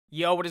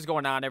Yo, what is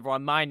going on,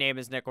 everyone? My name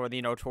is Nick, or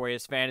the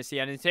Notorious Fantasy,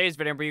 and in today's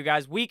video, I'm bringing you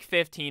guys Week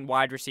 15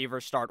 wide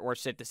receiver start or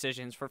sit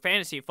decisions for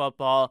fantasy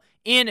football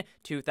in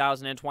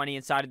 2020.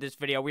 Inside of this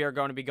video, we are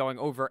going to be going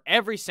over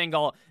every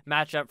single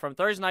matchup from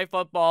Thursday Night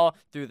Football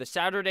through the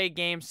Saturday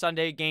games,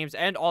 Sunday games,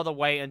 and all the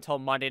way until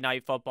Monday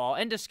Night Football,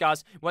 and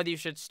discuss whether you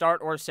should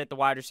start or sit the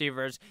wide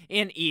receivers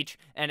in each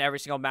and every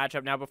single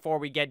matchup. Now, before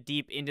we get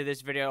deep into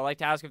this video, I'd like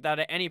to ask if that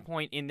at any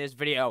point in this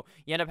video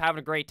you end up having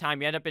a great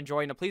time, you end up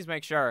enjoying it, please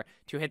make sure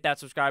to hit that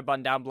subscribe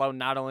button down below.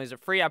 Not only is it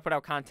free, I put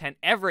out content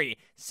every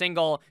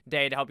single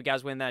day to help you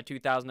guys win that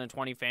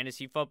 2020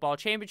 Fantasy Football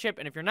Championship.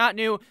 And if you're not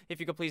new, if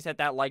you could please hit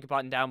that like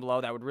button down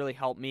below, that would really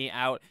help me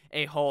out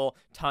a whole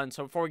ton.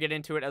 So before we get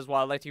into it as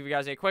well, I'd like to give you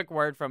guys a quick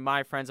word from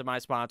my friends and my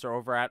sponsor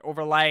over at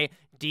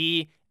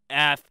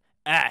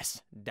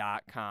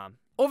OverlayDFS.com.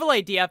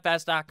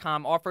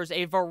 OverlayDFS.com offers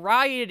a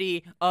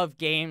variety of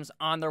games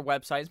on their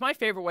website. It's my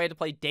favorite way to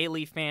play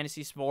daily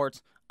fantasy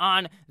sports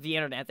on the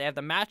internet. They have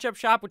the matchup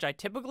shop, which I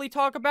typically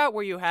talk about,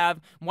 where you have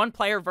one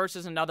player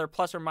versus another,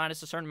 plus or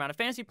minus a certain amount of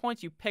fantasy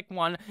points. You pick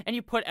one, and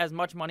you put as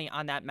much money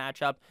on that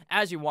matchup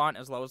as you want,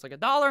 as low as like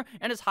 $1,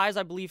 and as high as,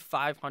 I believe,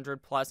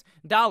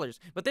 $500+.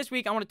 But this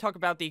week, I want to talk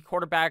about the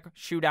quarterback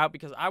shootout,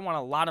 because I won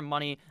a lot of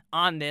money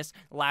on this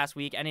last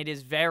week, and it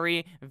is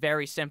very,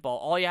 very simple.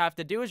 All you have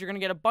to do is you're going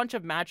to get a bunch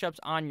of matchups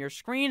on your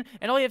screen,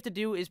 and all you have to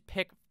do is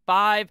pick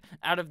 5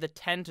 out of the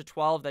 10 to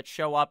 12 that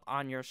show up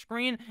on your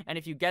screen, and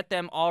if you get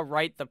them all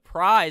right, the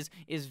prize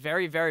is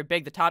very, very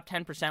big. The top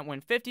 10%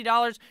 win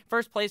 $50.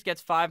 First place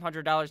gets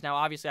 $500. Now,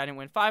 obviously, I didn't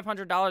win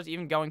 $500,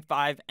 even going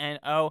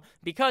 5-0,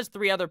 because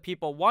 3 other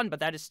people won,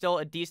 but that is still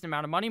a decent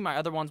amount of money. My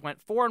other ones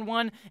went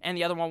 4-1, and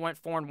the other one went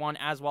 4-1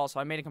 as well, so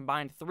I made a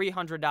combined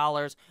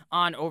 $300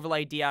 on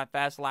Overlay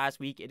DFS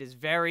last week. It is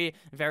very,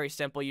 very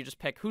simple. You just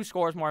pick who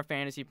scores more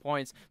fantasy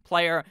points,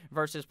 player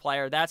versus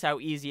player. That's how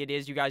easy it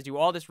is. You guys do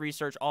all this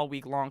research all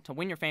week long to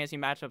win your fantasy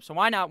matchup, so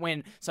why not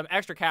win some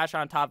extra cash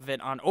on top of it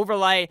on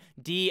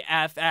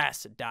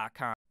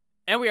OverlayDFS.com.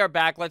 And we are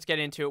back. Let's get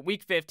into it.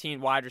 Week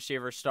 15 wide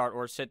receiver start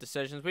or sit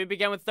decisions. We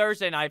begin with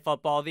Thursday Night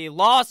Football. The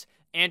Los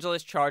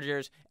Angeles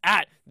Chargers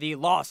at the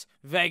Las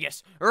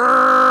Vegas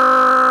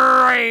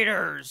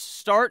Raiders.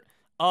 Start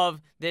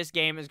of this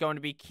game is going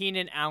to be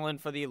Keenan Allen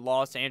for the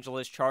Los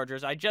Angeles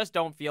Chargers. I just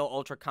don't feel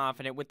ultra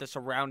confident with the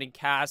surrounding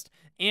cast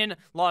in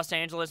Los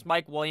Angeles.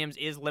 Mike Williams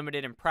is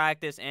limited in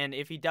practice, and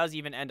if he does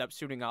even end up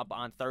suiting up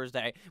on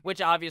Thursday,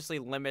 which obviously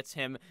limits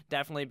him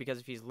definitely, because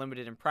if he's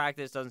limited in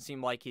practice, doesn't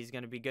seem like he's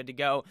going to be good to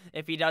go.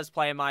 If he does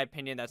play, in my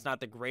opinion, that's not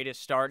the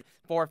greatest start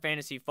for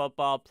fantasy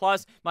football.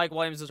 Plus, Mike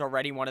Williams is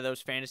already one of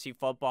those fantasy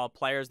football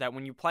players that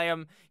when you play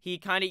him, he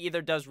kind of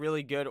either does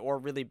really good or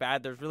really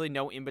bad. There's really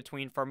no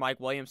in-between for Mike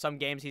Williams. Some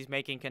games he's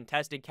making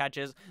contested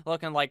catches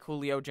looking like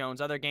Julio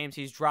Jones. Other games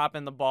he's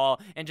dropping the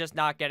ball and just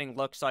not getting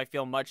looks, so I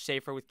feel much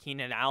safer with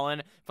Keenan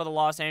Allen. For the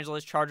Los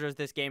Angeles Chargers,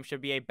 this game should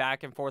be a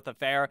back and forth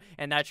affair,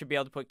 and that should be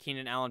able to put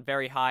Keenan Allen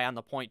very high on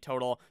the point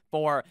total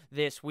for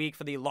this week.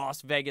 For the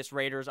Las Vegas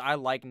Raiders, I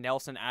like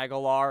Nelson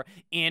Agholor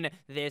in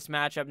this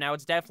matchup. Now,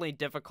 it's definitely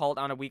difficult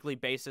on a weekly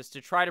basis to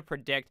try to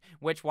predict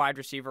which wide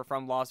receiver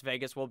from Las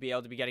Vegas will be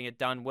able to be getting it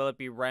done. Will it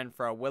be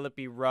Renfro? Will it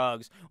be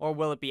Ruggs? Or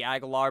will it be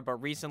Agholor?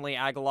 But recently,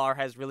 Agholor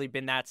has really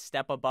been that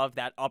step above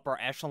that upper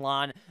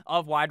echelon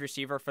of wide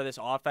receiver for this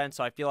offense.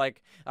 So I feel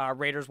like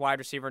Raiders wide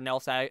receiver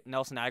Nelson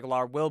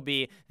Agholor will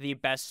be the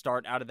best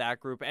start out of that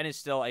group, and is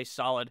still a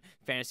solid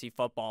fantasy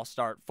football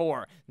start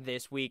for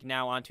this week.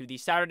 Now on to the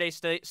Saturday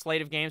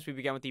slate of games. We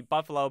begin with the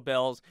Buffalo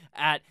Bills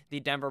at the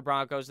Denver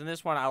Broncos. In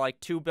this one, I like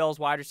 2 Bills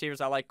wide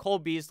receivers. I like Cole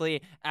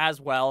Beasley as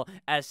well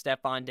as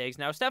Stefon Diggs.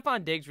 Now,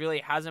 Stefon Diggs really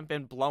hasn't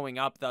been blowing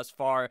up thus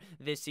far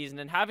this season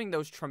and having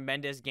those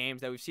tremendous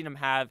games that we've seen him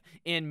have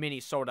in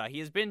Minnesota. He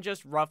has been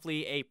just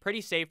roughly a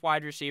pretty safe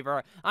wide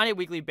receiver on a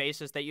weekly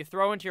basis that you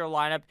throw into your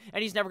lineup,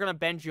 and he's never going to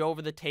bend you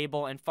over the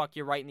table and fuck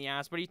you right in the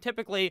ass, but he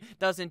typically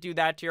doesn't do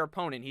that to your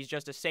opponent. He's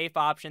just a safe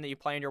option that you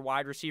play in your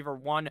wide receiver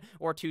 1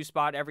 or 2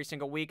 spot every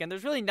single week, and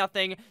there's really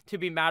nothing to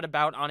be mad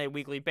about on a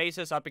weekly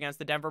basis up against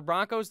the Denver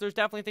Broncos. There's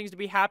definitely things to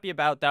be happy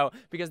about, though,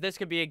 because this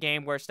could be a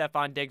game where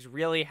Stefon Diggs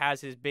really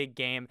has his big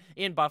game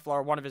in Buffalo,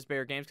 or one of his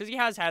bigger games, because he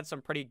has had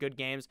some pretty good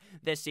games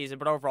this season,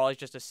 but overall he's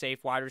just a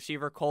safe wide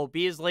receiver. Cole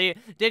Beasley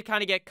did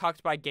kind of get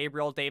cucked by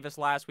Gabriel Davis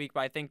last week,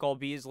 but I think Cole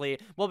Beasley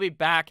will be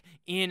back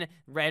in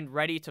and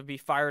ready to be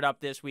fired up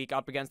this week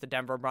up against the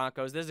Denver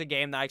Broncos. This is a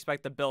game that I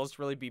expect the Bills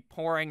to really be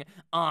pouring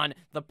on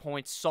the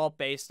points, Salt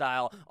Bay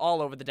style,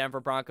 all over the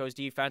Denver Broncos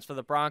defense. For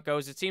the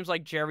Broncos, it seems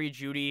like Jerry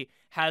Jeudy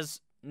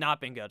has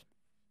not been good.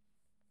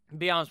 To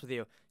be honest with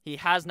you, he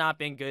has not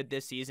been good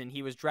this season.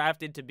 He was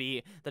drafted to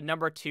be the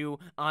number 2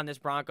 on this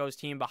Broncos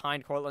team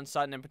behind Courtland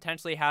Sutton, and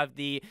potentially have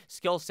the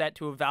skill set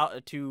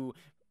to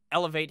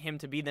elevate him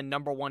to be the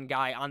 #1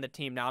 guy on the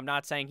team. Now, I'm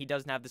not saying he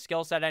doesn't have the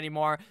skill set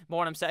anymore, but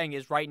what I'm saying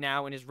is right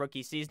now in his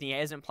rookie season, he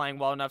isn't playing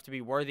well enough to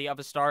be worthy of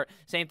a start.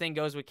 Same thing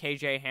goes with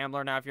KJ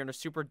Hamler. Now, if you're in a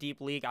super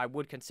deep league, I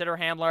would consider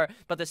Hamler,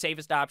 but the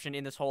safest option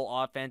in this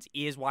whole offense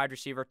is wide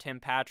receiver Tim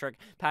Patrick.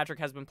 Patrick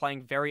has been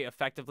playing very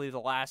effectively the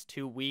last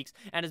 2 weeks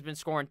and has been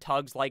scoring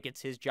tugs like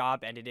it's his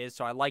job, and it is,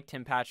 so I like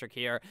Tim Patrick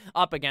here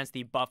up against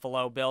the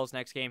Buffalo Bills.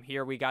 Next game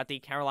here, we got the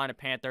Carolina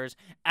Panthers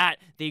at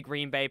the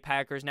Green Bay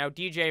Packers. Now,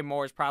 DJ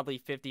Moore is probably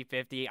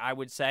 50-50, I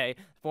would say,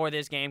 for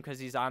this game because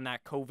he's on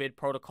that COVID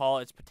protocol.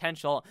 It's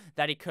potential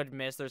that he could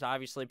miss. There's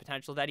obviously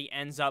potential that he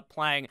ends up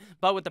playing,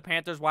 but with the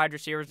Panthers wide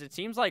receivers, it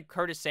seems like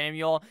Curtis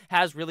Samuel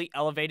has really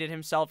elevated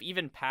himself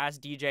even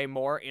past DJ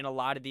Moore in a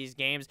lot of these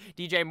games.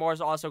 DJ Moore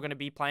is also going to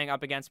be playing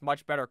up against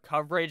much better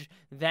coverage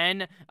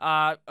than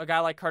a guy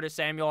like Curtis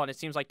Samuel, and it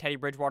seems like Teddy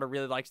Bridgewater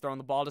really likes throwing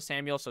the ball to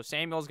Samuel, so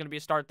Samuel is going to be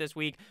a start this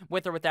week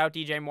with or without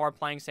DJ Moore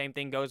playing. Same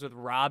thing goes with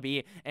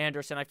Robbie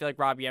Anderson. I feel like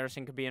Robbie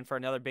Anderson could be in for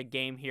another big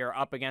game here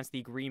up against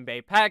the Green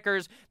Bay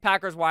Packers.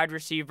 Packers wide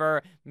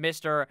receiver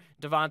Mr.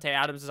 Davante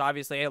Adams is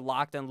obviously a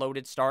locked and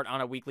loaded start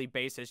on a weekly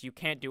basis. You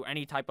can't do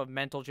any type of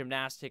mental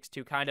gymnastics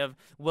to kind of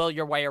will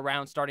your way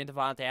around starting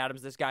Davante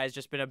Adams. This guy has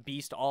just been a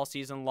beast all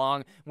season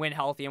long when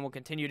healthy and will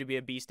continue to be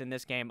a beast in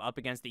this game up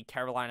against the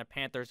Carolina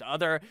Panthers.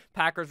 Other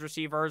Packers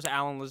receivers,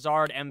 Allen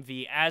Lazard,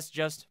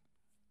 MVS,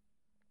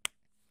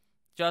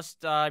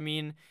 I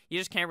mean, you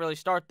just can't really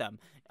start them.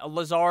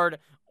 Lazard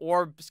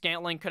or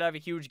Scantling could have a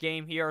huge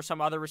game here, or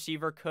some other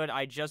receiver could.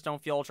 I just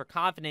don't feel ultra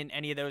confident in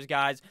any of those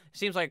guys.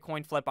 Seems like a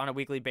coin flip on a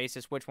weekly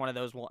basis which one of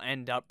those will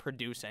end up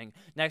producing.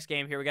 Next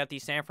game here, we got the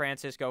San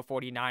Francisco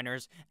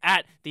 49ers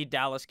at the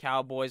Dallas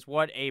Cowboys.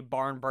 What a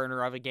barn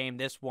burner of a game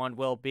this one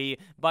will be.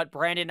 But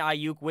Brandon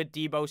Ayuk with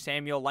Deebo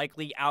Samuel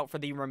likely out for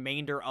the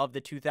remainder of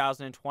the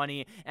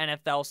 2020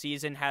 NFL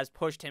season has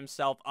pushed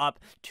himself up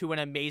to an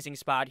amazing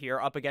spot here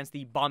up against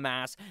the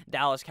bum-ass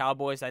Dallas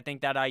Cowboys. I think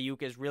that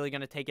Ayuk is really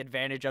going to take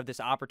advantage of this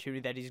opportunity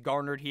that he's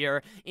garnered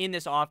here in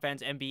this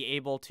offense and be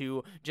able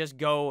to just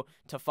go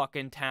to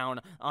fucking town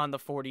on the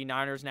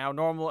 49ers. Now,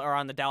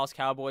 on the Dallas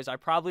Cowboys, I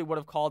probably would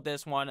have called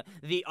this one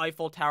the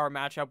Eiffel Tower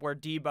matchup where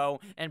Deebo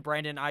and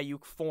Brandon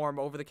Ayuk form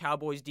over the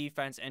Cowboys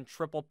defense and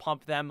triple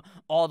pump them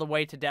all the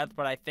way to death.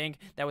 But I think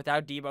that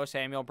without Deebo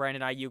Samuel,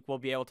 Brandon Ayuk will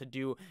be able to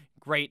do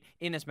great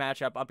in this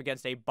matchup up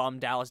against a bum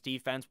Dallas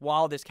defense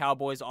while this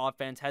Cowboys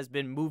offense has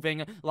been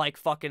moving like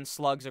fucking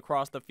slugs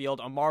across the field.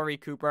 Amari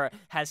Cooper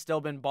has still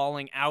been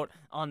balling out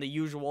on the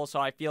usual, so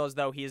I feel as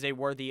though he is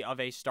worthy of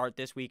a start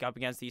this week up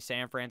against the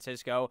San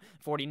Francisco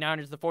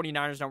 49ers. The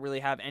 49ers don't really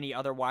have any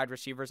other wide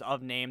receivers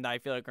of name that I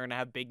feel like are going to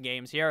have big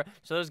games here,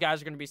 so those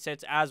guys are going to be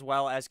sits as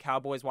well as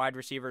Cowboys wide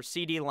receivers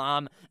CeeDee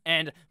Lamb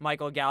and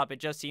Michael Gallup. It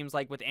just seems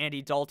like with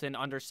Andy Dalton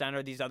under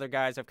center, these other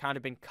guys have kind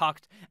of been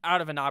cucked out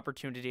of an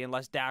opportunity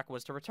unless Dak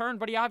was to return,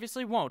 but he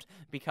obviously won't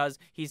because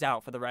he's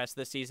out for the rest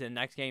of the season.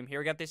 Next game here,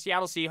 we got the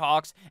Seattle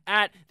Seahawks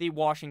at the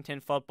Washington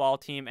Football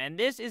Team, and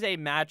this is a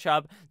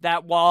matchup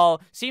that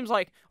while seems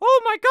like,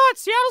 oh my god,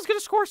 Seattle's going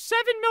to score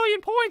 7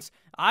 million points,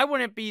 I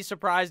wouldn't be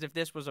surprised if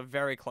this was a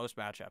very close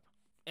matchup.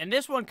 And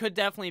this one could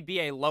definitely be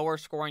a lower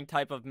scoring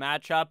type of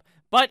matchup,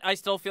 but I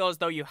still feel as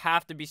though you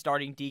have to be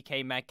starting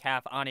DK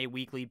Metcalf on a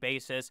weekly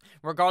basis,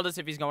 regardless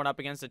if he's going up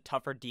against a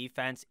tougher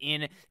defense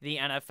in the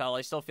NFL.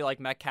 I still feel like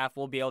Metcalf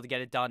will be able to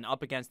get it done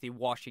up against the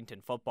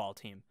Washington Football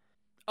Team.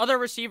 Other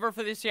receiver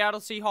for the Seattle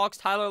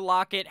Seahawks, Tyler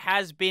Lockett,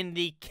 has been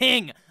the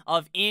king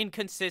of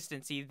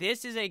inconsistency.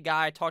 This is a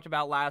guy I talked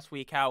about last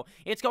week, how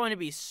it's going to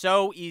be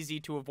so easy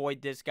to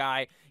avoid this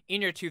guy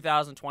in your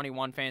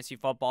 2021 fantasy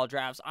football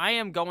drafts. I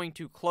am going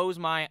to close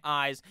my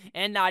eyes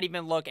and not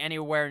even look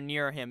anywhere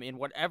near him in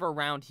whatever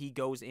round he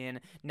goes in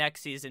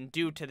next season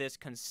due to this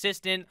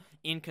consistent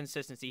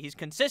inconsistency. He's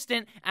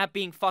consistent at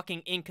being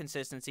fucking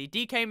inconsistency.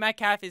 DK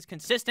Metcalf is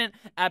consistent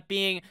at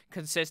being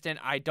consistent.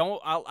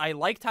 I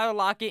like Tyler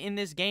Lockett in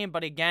this game,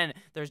 but again,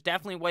 there's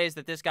definitely ways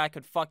that this guy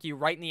could fuck you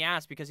right in the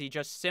ass because he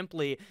just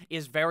simply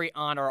is very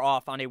on or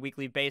off on a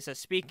weekly basis.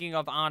 Speaking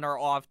of on or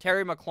off,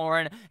 Terry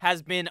McLaurin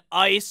has been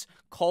ice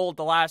cold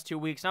the last 2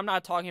 weeks. I'm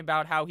not talking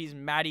about how he's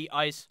Matty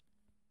Ice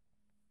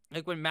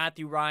like when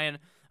Matthew Ryan,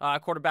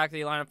 quarterback of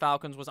the Atlanta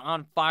Falcons, was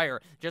on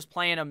fire, just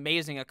playing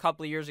amazing a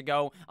couple of years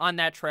ago on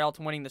that trail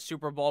to winning the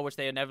Super Bowl, which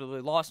they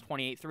inevitably lost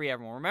 28-3.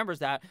 Everyone remembers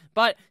that.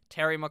 But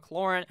Terry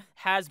McLaurin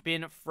has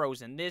been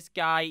frozen. This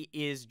guy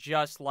is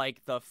just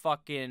like the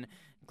fucking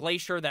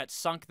glacier that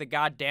sunk the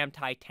goddamn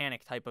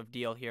Titanic type of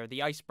deal here,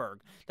 the iceberg.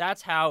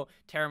 That's how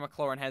Terry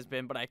McLaurin has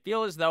been, but I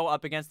feel as though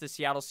up against the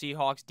Seattle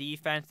Seahawks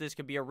defense, this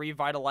could be a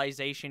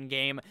revitalization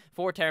game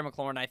for Terry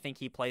McLaurin. I think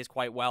he plays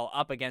quite well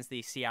up against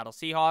the Seattle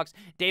Seahawks.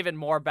 David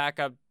Moore,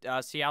 backup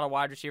Seattle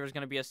wide receiver, is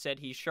going to be a sit.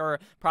 He sure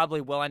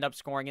probably will end up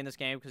scoring in this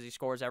game because he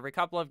scores every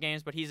couple of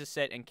games, but he's a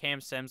sit, and Cam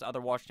Sims,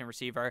 other Washington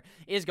receiver,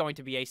 is going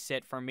to be a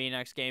sit for me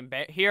next game.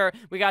 Here,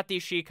 we got the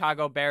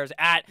Chicago Bears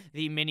at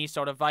the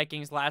Minnesota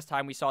Vikings. Last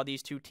time we saw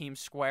these two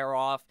teams square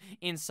off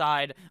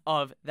inside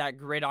of that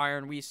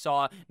gridiron, we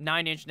saw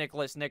 9-inch Nick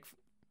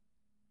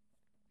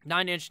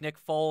 9-inch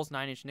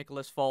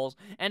Nicholas Foles,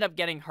 end up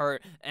getting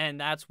hurt, and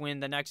that's when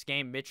the next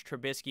game Mitch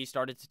Trubisky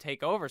started to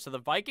take over. So the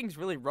Vikings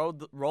really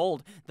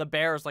rolled the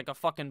Bears like a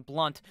fucking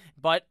blunt.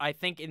 But I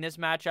think in this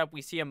matchup,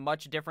 we see a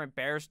much different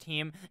Bears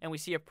team, and we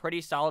see a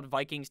pretty solid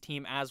Vikings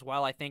team as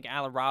well. I think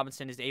Allen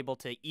Robinson is able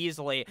to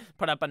easily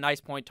put up a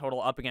nice point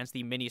total up against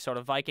the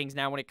Minnesota Vikings.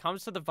 Now, when it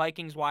comes to the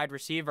Vikings wide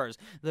receivers,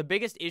 the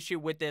biggest issue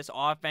with this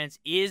offense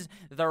is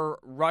their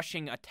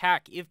rushing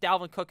attack. If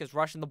Dalvin Cook is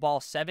rushing the ball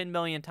 7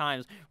 million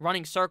times,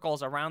 running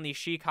circles around the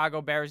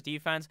Chicago Bears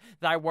defense,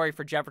 that I worry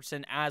for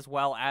Jefferson as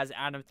well as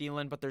Adam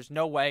Thielen, but there's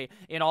no way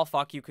in all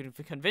fuck you can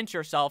convince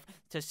yourself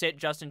to sit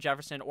Justin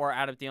Jefferson or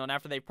Adam Thielen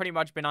after they've pretty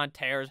much been on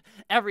tears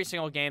every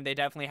single game. They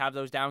definitely have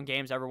those down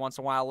games every once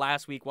in a while.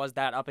 Last week was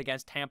that up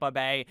against Tampa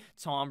Bay,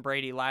 Tom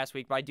Brady last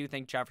week, but I do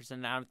think Jefferson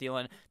and Adam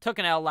Thielen took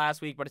an L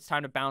last week, but it's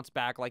time to bounce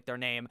back like their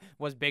name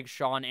was Big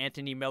Sean.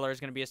 Anthony Miller is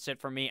going to be a sit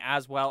for me,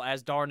 as well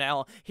as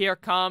Darnell. Here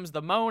comes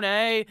the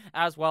Monet,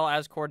 as well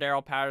as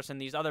Cordero Patterson.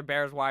 These other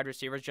Bears wide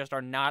receivers just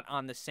are not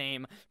on the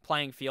same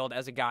playing field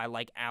as a guy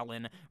like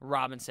Allen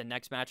Robinson.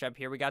 Next matchup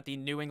here, we got the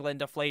New England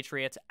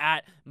Deflatriots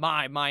at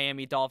my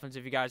Miami Dolphins.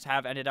 If you guys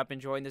have ended up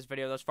enjoying this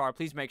video thus far,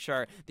 please make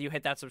sure that you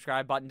hit that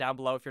subscribe button down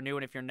below if you're new,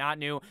 and if you're not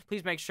new,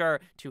 please make sure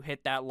to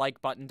hit that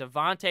like button.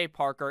 Devontae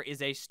Parker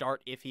is a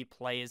start if he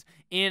plays,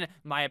 in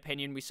my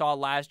opinion. We saw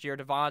last year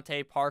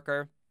Devontae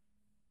Parker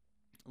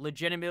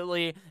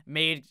legitimately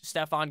made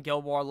Stephon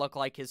Gilmore look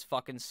like his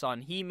fucking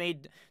son. He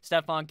made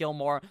Stephon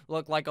Gilmore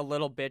look like a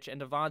little bitch,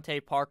 and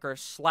Devontae Parker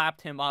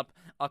slapped him up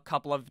a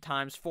couple of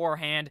times,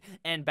 forehand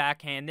and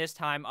backhand, this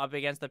time up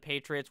against the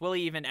Patriots. Will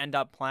he even end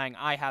up playing?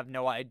 I have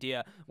no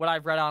idea. What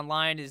I've read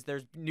online is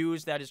there's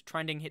news that is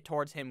trending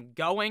towards him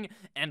going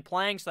and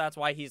playing, so that's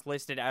why he's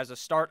listed as a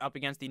start up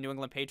against the New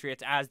England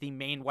Patriots as the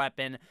main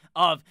weapon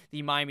of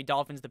the Miami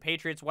Dolphins. The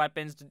Patriots'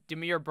 weapons,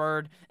 Damiere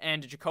Byrd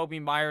and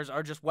Jakobi Meyers,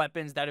 are just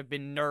weapons that have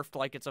been nerfed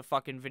like it's a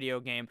fucking video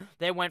game.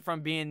 They went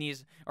from being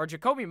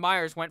Jakobi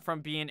Meyers went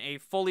from being a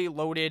fully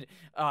loaded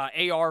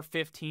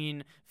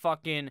AR-15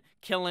 fucking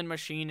killing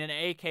machine, an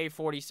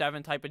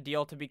AK-47 type of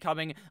deal, to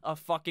becoming a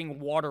fucking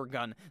water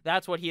gun.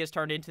 That's what he has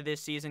turned into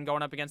this season,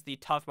 going up against the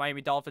tough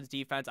Miami Dolphins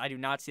defense. I do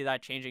not see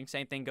that changing.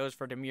 Same thing goes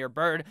for Damiere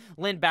Byrd.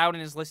 Lynn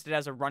Bowden is listed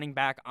as a running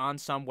back on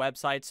some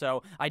websites,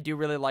 so I do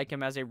really like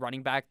him as a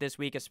running back this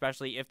week,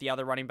 especially if the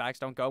other running backs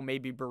don't go.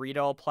 Maybe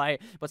Burrito will play,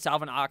 but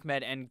Salvon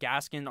Ahmed and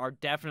Gaskin are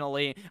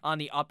definitely on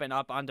the up and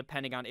up,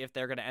 depending on if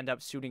they're going to end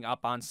up suiting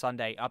up on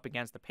Sunday up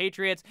against the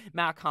Patriots.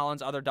 Matt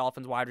Collins, other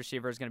Dolphins wide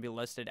receiver, is going to be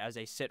listed as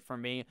a sit for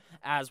me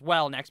as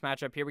well. Next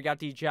matchup here, we got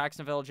the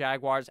Jacksonville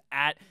Jaguars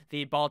at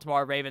the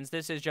Baltimore Ravens.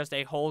 This is just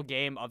a whole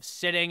game of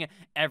sitting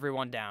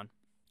everyone down.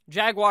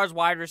 Jaguars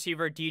wide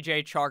receiver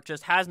DJ Chark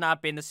just has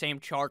not been the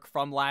same Chark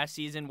from last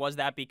season. Was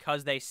that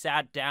because they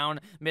sat down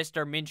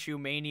Mr.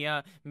 Minshew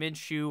Mania,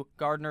 Minshew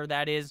Gardner,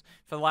 that is,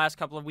 for the last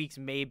couple of weeks?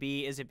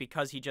 Maybe. Is it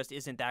because he just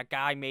isn't that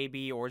guy?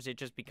 Maybe. Or is it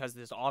just because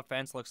this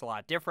offense looks a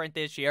lot different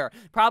this year?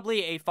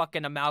 Probably a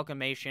fucking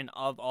amalgamation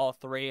of all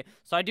three.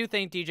 So I do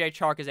think DJ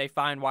Chark is a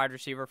fine wide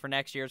receiver for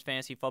next year's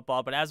fantasy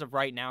football, but as of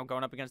right now,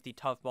 going up against the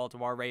tough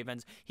Baltimore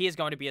Ravens, he is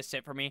going to be a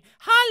sit for me.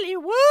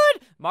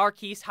 Hollywood!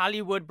 Marquise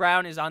Hollywood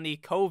Brown is on the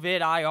COVID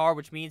IR,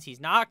 which means he's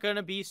not going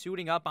to be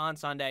suiting up on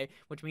Sunday,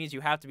 which means you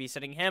have to be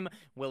sitting him.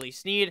 Willie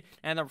Snead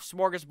and the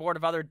smorgasbord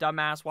of other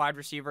dumbass wide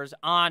receivers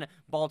on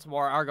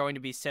Baltimore are going to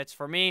be sits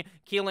for me.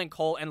 Keelan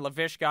Cole and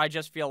Laviska, I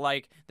just feel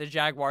like the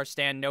Jaguars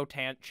stand no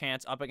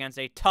chance up against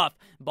a tough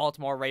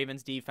Baltimore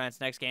Ravens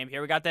defense next game.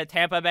 Here we got the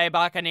Tampa Bay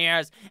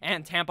Buccaneers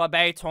and Tampa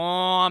Bay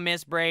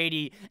Thomas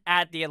Brady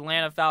at the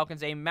Atlanta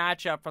Falcons, a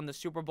matchup from the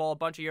Super Bowl a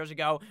bunch of years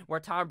ago where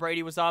Tom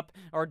Brady was up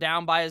or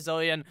down by a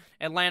zillion.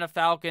 Atlanta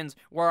Falcons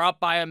were up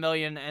by a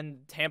million,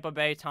 and Tampa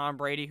Bay Tom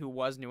Brady, who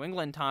was New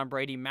England Tom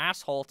Brady,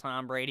 masshole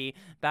Tom Brady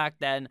back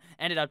then,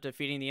 ended up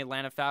defeating the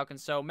Atlanta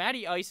Falcons. So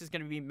Matty Ice is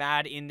going to be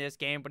mad in this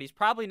game, but he's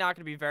probably not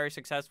going to be very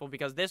successful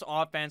because this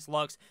offense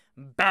looks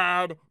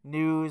bad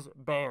news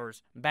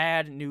Bears.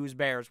 Bad news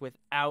Bears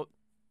without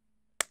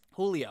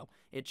Julio.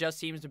 It just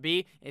seems to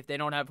be, if they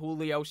don't have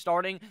Julio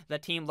starting, the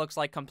team looks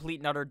like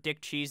complete and utter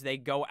dick cheese. They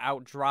go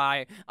out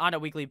dry on a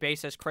weekly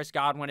basis. Chris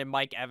Godwin and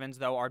Mike Evans,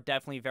 though, are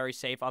definitely very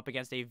safe up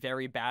against a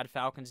very bad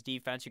Falcons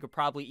defense. You could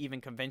probably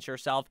even convince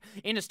yourself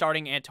into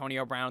starting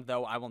Antonio Brown,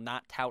 though I will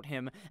not tout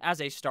him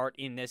as a start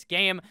in this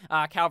game.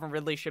 Calvin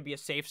Ridley should be a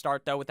safe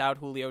start, though, without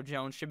Julio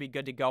Jones. Should be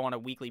good to go on a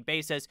weekly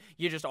basis.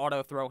 You just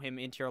auto-throw him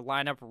into your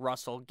lineup.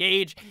 Russell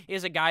Gage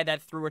is a guy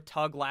that threw a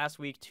tug last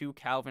week to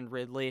Calvin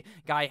Ridley.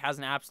 Guy has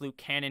an absolute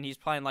cannon. He's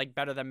playing like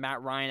better than Matt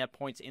Ryan at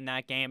points in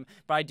that game,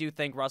 but I do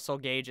think Russell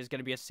Gage is going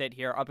to be a sit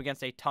here up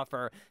against a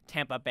tougher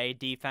Tampa Bay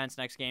defense.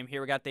 Next game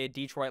here, we got the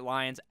Detroit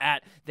Lions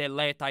at the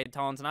Les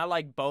Titans, and I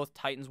like both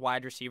Titans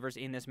wide receivers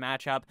in this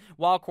matchup.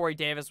 While Corey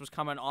Davis was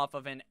coming off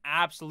of an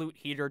absolute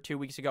heater 2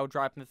 weeks ago,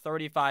 dropping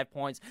 35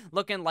 points,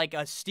 looking like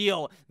a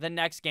steal the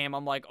next game,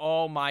 I'm like,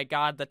 oh my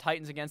god, the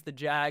Titans against the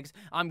Jags,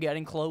 I'm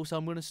getting close.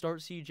 I'm going to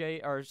start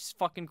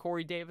fucking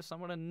Corey Davis. I'm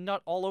going to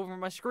nut all over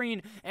my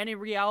screen, and in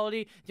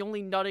reality, the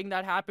only nutting studding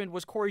that happened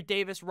was Corey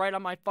Davis right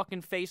on my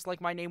fucking face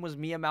like my name was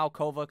Mia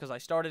Malkova because I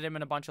started him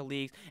in a bunch of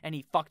leagues and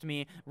he fucked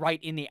me right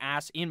in the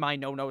ass in my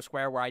no-no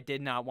square where I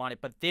did not want it.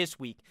 But this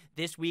week,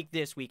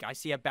 I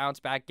see a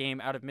bounce-back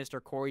game out of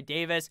Mr. Corey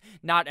Davis.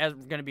 Not as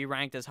going to be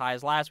ranked as high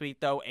as last week,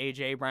 though.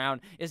 A.J.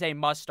 Brown is a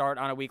must-start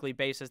on a weekly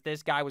basis.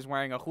 This guy was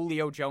wearing a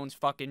Julio Jones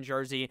fucking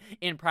jersey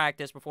in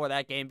practice before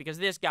that game because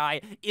this guy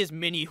is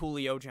mini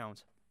Julio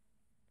Jones.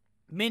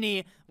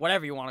 Mini,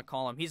 whatever you want to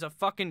call him. He's a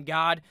fucking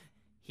god.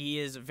 He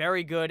is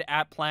very good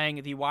at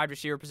playing the wide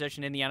receiver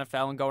position in the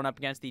NFL, and going up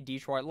against the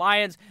Detroit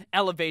Lions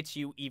elevates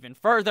you even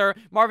further.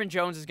 Marvin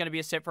Jones is going to be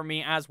a sit for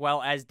me, as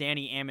well as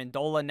Danny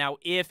Amendola. Now,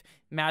 if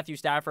Matthew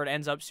Stafford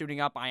ends up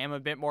suiting up, I am a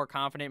bit more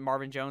confident in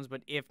Marvin Jones,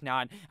 but if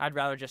not, I'd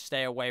rather just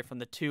stay away from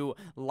the two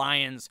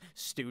Lions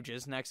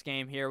stooges. Next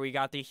game here, we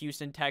got the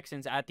Houston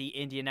Texans at the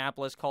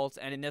Indianapolis Colts,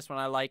 and in this one,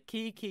 I like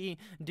Kiki,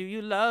 do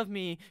you love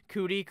me?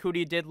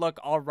 Cootie did look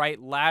all right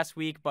last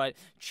week, but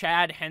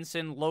Chad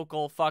Henson,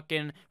 local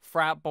fucking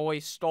frat boy,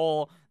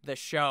 stole the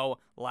show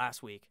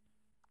last week.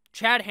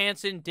 Chad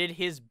Hansen did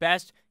his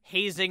best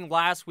hazing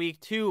last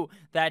week to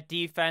that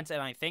defense,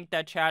 and I think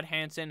that Chad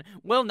Hansen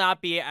will not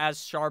be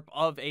as sharp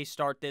of a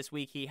start this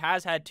week. He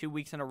has had 2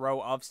 weeks in a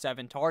row of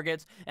 7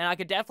 targets, and I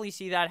could definitely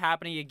see that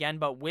happening again,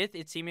 but with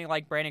it seeming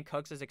like Brandon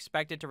Cooks is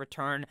expected to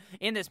return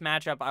in this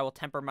matchup, I will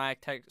temper my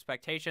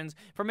expectations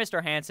for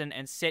Mr. Hansen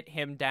and sit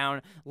him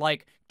down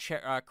like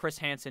Chris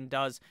Hansen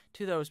does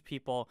to those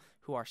people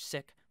who are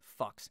sick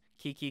fucks.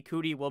 Kiki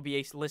Cootie will be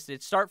a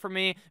listed start for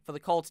me. For the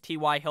Colts,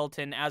 T.Y.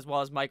 Hilton as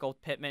well as Michael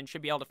Pittman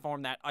should be able to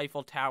form that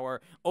Eiffel Tower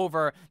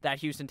over that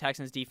Houston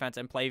Texans defense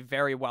and play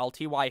very well.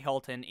 T.Y.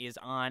 Hilton is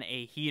on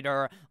a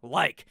heater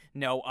like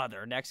no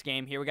other. Next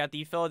game here, we got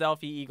the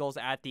Philadelphia Eagles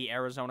at the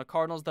Arizona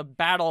Cardinals. The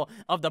battle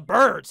of the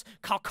birds.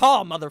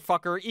 Caw,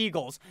 motherfucker,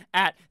 Eagles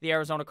at the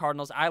Arizona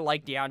Cardinals. I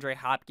like DeAndre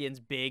Hopkins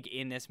big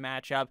in this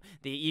matchup.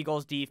 The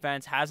Eagles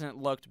defense hasn't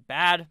looked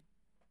bad,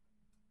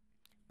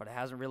 but it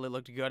hasn't really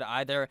looked good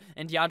either.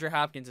 And DeAndre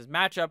Hopkins is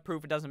matchup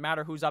proof. It doesn't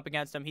matter who's up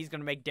against him. He's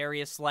going to make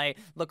Darius Slay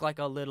look like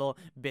a little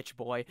bitch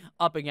boy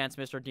up against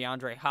Mr.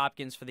 DeAndre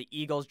Hopkins. For the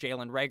Eagles,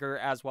 Jalen Reagor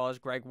as well as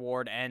Greg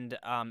Ward and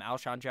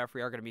Alshon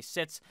Jeffrey are going to be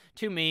sits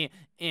to me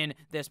in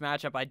this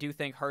matchup. I do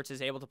think Hurts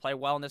is able to play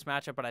well in this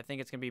matchup, but I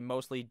think it's going to be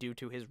mostly due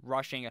to his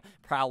rushing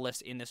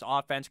prowess in this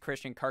offense.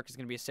 Christian Kirk is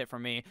going to be a sit for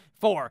me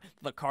for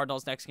the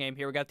Cardinals. Next game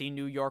here, we got the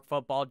New York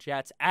Football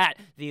Jets at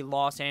the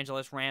Los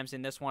Angeles Rams.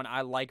 In this one,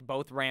 I like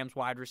both Rams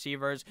wide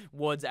receivers.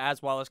 Woods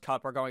as well as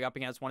Kupp are going up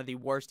against one of the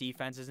worst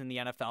defenses in the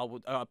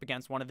NFL, up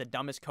against one of the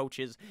dumbest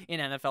coaches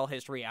in NFL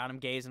history, Adam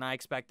Gase, and I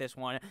expect this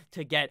one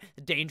to get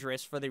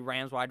dangerous for the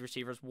Rams wide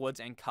receivers. Woods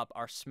and Kupp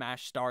are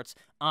smash starts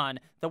on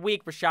the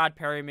week. Rashad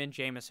Perryman,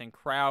 Jamison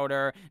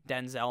Crowder,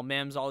 Denzel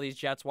Mims, all these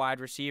Jets wide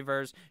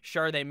receivers.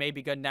 Sure, they may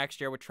be good next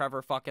year with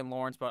Trevor fucking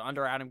Lawrence, but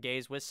under Adam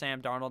Gase with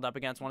Sam Darnold up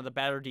against one of the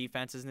better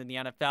defenses in the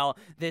NFL,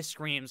 this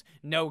screams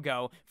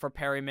no-go for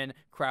Perryman,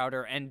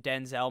 Crowder, and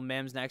Denzel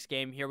Mims. Next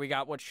game here, we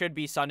got what should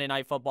be Sunday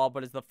Night Football,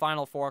 but is the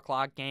final 4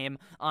 o'clock game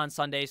on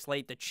Sunday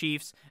slate. The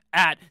Chiefs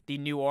at the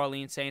New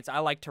Orleans Saints. I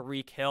like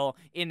Tyreek Hill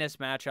in this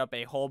matchup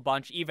a whole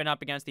bunch, even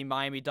up against the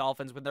Miami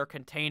Dolphins when they're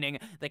containing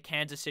the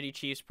Kansas City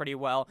Chiefs pretty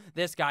well.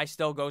 This guy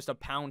still goes to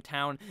Pound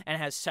Town and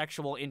has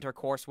sexual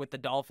intercourse with the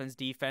Dolphins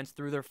defense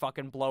through their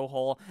fucking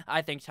blowhole.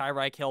 I think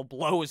Tyreek Hill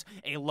blows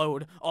a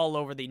load all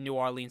over the New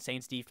Orleans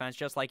Saints defense,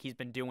 just like he's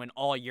been doing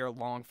all year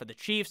long for the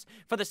Chiefs.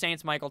 For the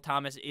Saints, Michael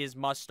Thomas is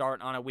must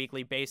start on a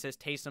weekly basis.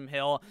 Taysom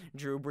Hill,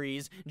 Drew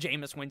Brees,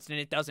 Jameis Winston,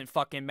 it doesn't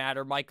fucking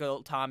matter.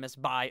 Michael Thomas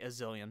by a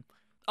zillion.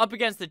 Up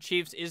against the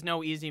Chiefs is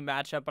no easy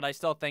matchup, but I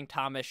still think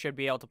Thomas should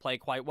be able to play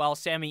quite well.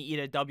 Sammy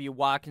Ida, W.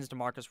 Watkins,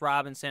 Demarcus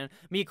Robinson,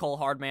 Mecole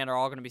Hardman are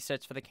all going to be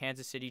sits for the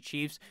Kansas City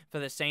Chiefs. For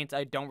the Saints,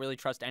 I don't really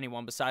trust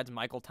anyone besides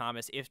Michael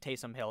Thomas if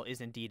Taysom Hill is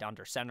indeed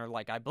under center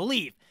like I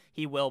believe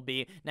he will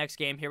be. Next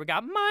game here, we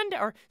got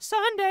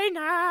Sunday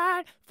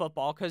Night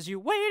Football, because you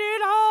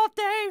waited all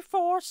day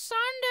for Sunday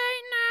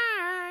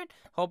night.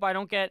 Hope I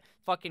don't get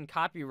fucking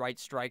copyright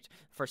striked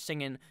for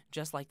singing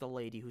just like the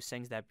lady who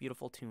sings that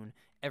beautiful tune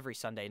every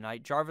Sunday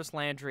night. Jarvis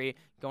Landry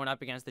going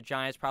up against the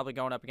Giants, probably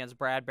going up against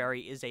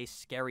Bradbury, is a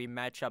scary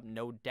matchup,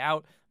 no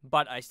doubt,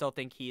 but I still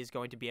think he is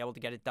going to be able to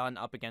get it done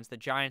up against the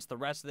Giants. The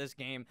rest of this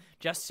game,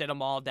 just sit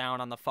them all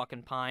down on the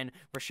fucking pine.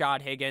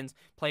 Rashad Higgins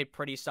played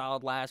pretty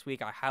solid last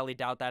week. I highly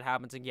doubt that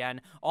happens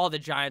again. All the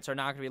Giants are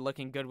not going to be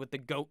looking good with the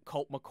GOAT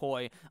Colt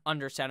McCoy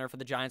under center for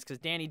the Giants, because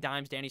Danny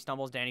Dimes, Danny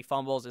Stumbles, Danny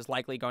Fumbles is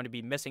likely going to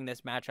be missing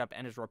this matchup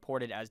and is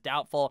reported as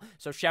doubtful.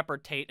 So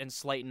Shepard, Tate, and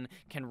Slayton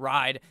can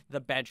ride the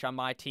bench on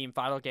my team.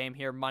 Final game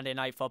here, Monday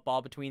Night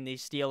Football between the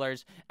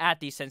Steelers at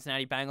the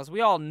Cincinnati Bengals.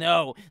 We all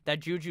know that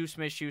Juju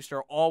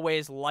Smith-Schuster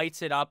always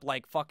lights it up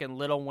like fucking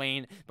Lil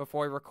Wayne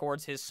before he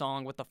records his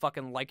song with the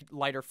fucking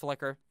lighter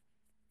flicker.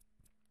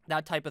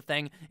 That type of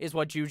thing is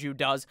what Juju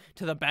does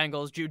to the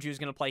Bengals. Juju's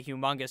going to play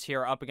humongous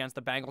here up against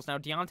the Bengals. Now,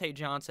 Diontae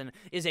Johnson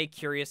is a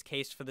curious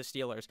case for the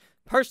Steelers.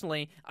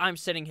 Personally, I'm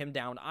sitting him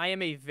down. I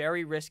am a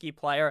very risky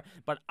player,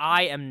 but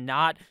I am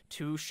not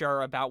too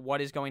sure about what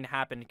is going to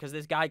happen because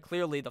this guy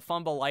clearly, the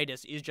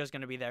fumbleitis is just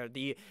going to be there.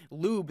 The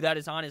lube that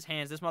is on his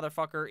hands, this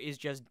motherfucker is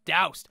just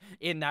doused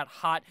in that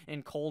hot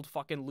and cold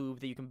fucking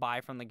lube that you can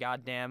buy from the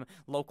goddamn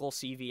local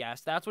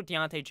CVS. That's what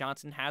Diontae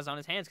Johnson has on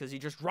his hands because he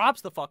just drops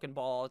the fucking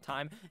ball all the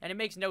time, and it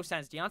makes no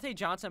sense. Diontae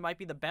Johnson might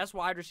be the best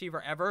wide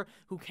receiver ever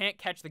who can't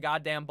catch the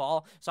goddamn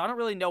ball, so I don't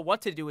really know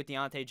what to do with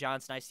Diontae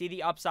Johnson. I see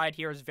the upside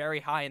here is very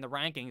high in the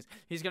rankings.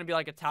 He's going to be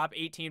like a top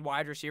 18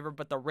 wide receiver,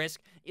 but the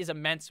risk is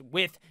immense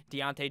with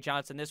Diontae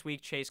Johnson this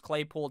week. Chase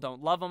Claypool,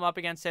 don't love him up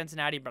against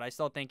Cincinnati, but I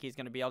still think he's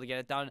going to be able to get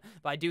it done.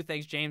 But I do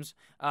think James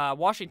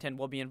Washington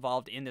will be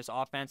involved in this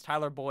offense.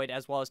 Tyler Boyd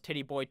as well as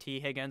Titty Boy T.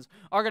 Higgins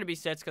are going to be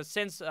sits because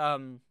since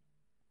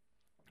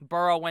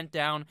Burrow went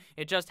down,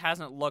 it just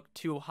hasn't looked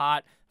too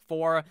hot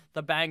for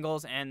the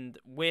Bengals, and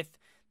with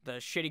the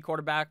shitty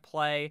quarterback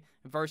play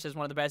versus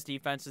one of the best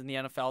defenses in the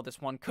NFL, this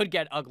one could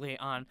get ugly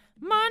on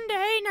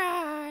Monday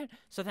night.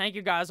 So thank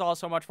you guys all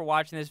so much for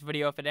watching this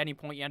video. If at any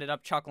point you ended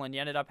up chuckling, you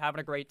ended up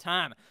having a great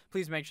time,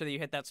 please make sure that you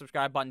hit that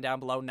subscribe button down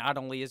below. Not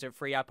only is it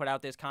free, I put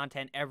out this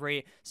content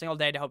every single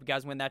day to help you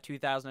guys win that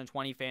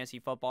 2020 Fantasy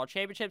Football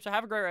Championship. So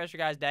have a great rest of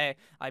your guys' day.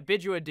 I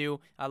bid you adieu.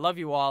 I love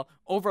you all.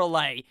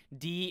 Overlay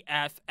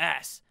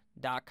DFS.com.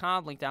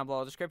 Link down below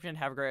in the description.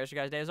 Have a great rest of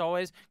your guys' day as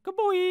always. Good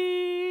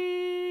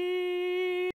boy.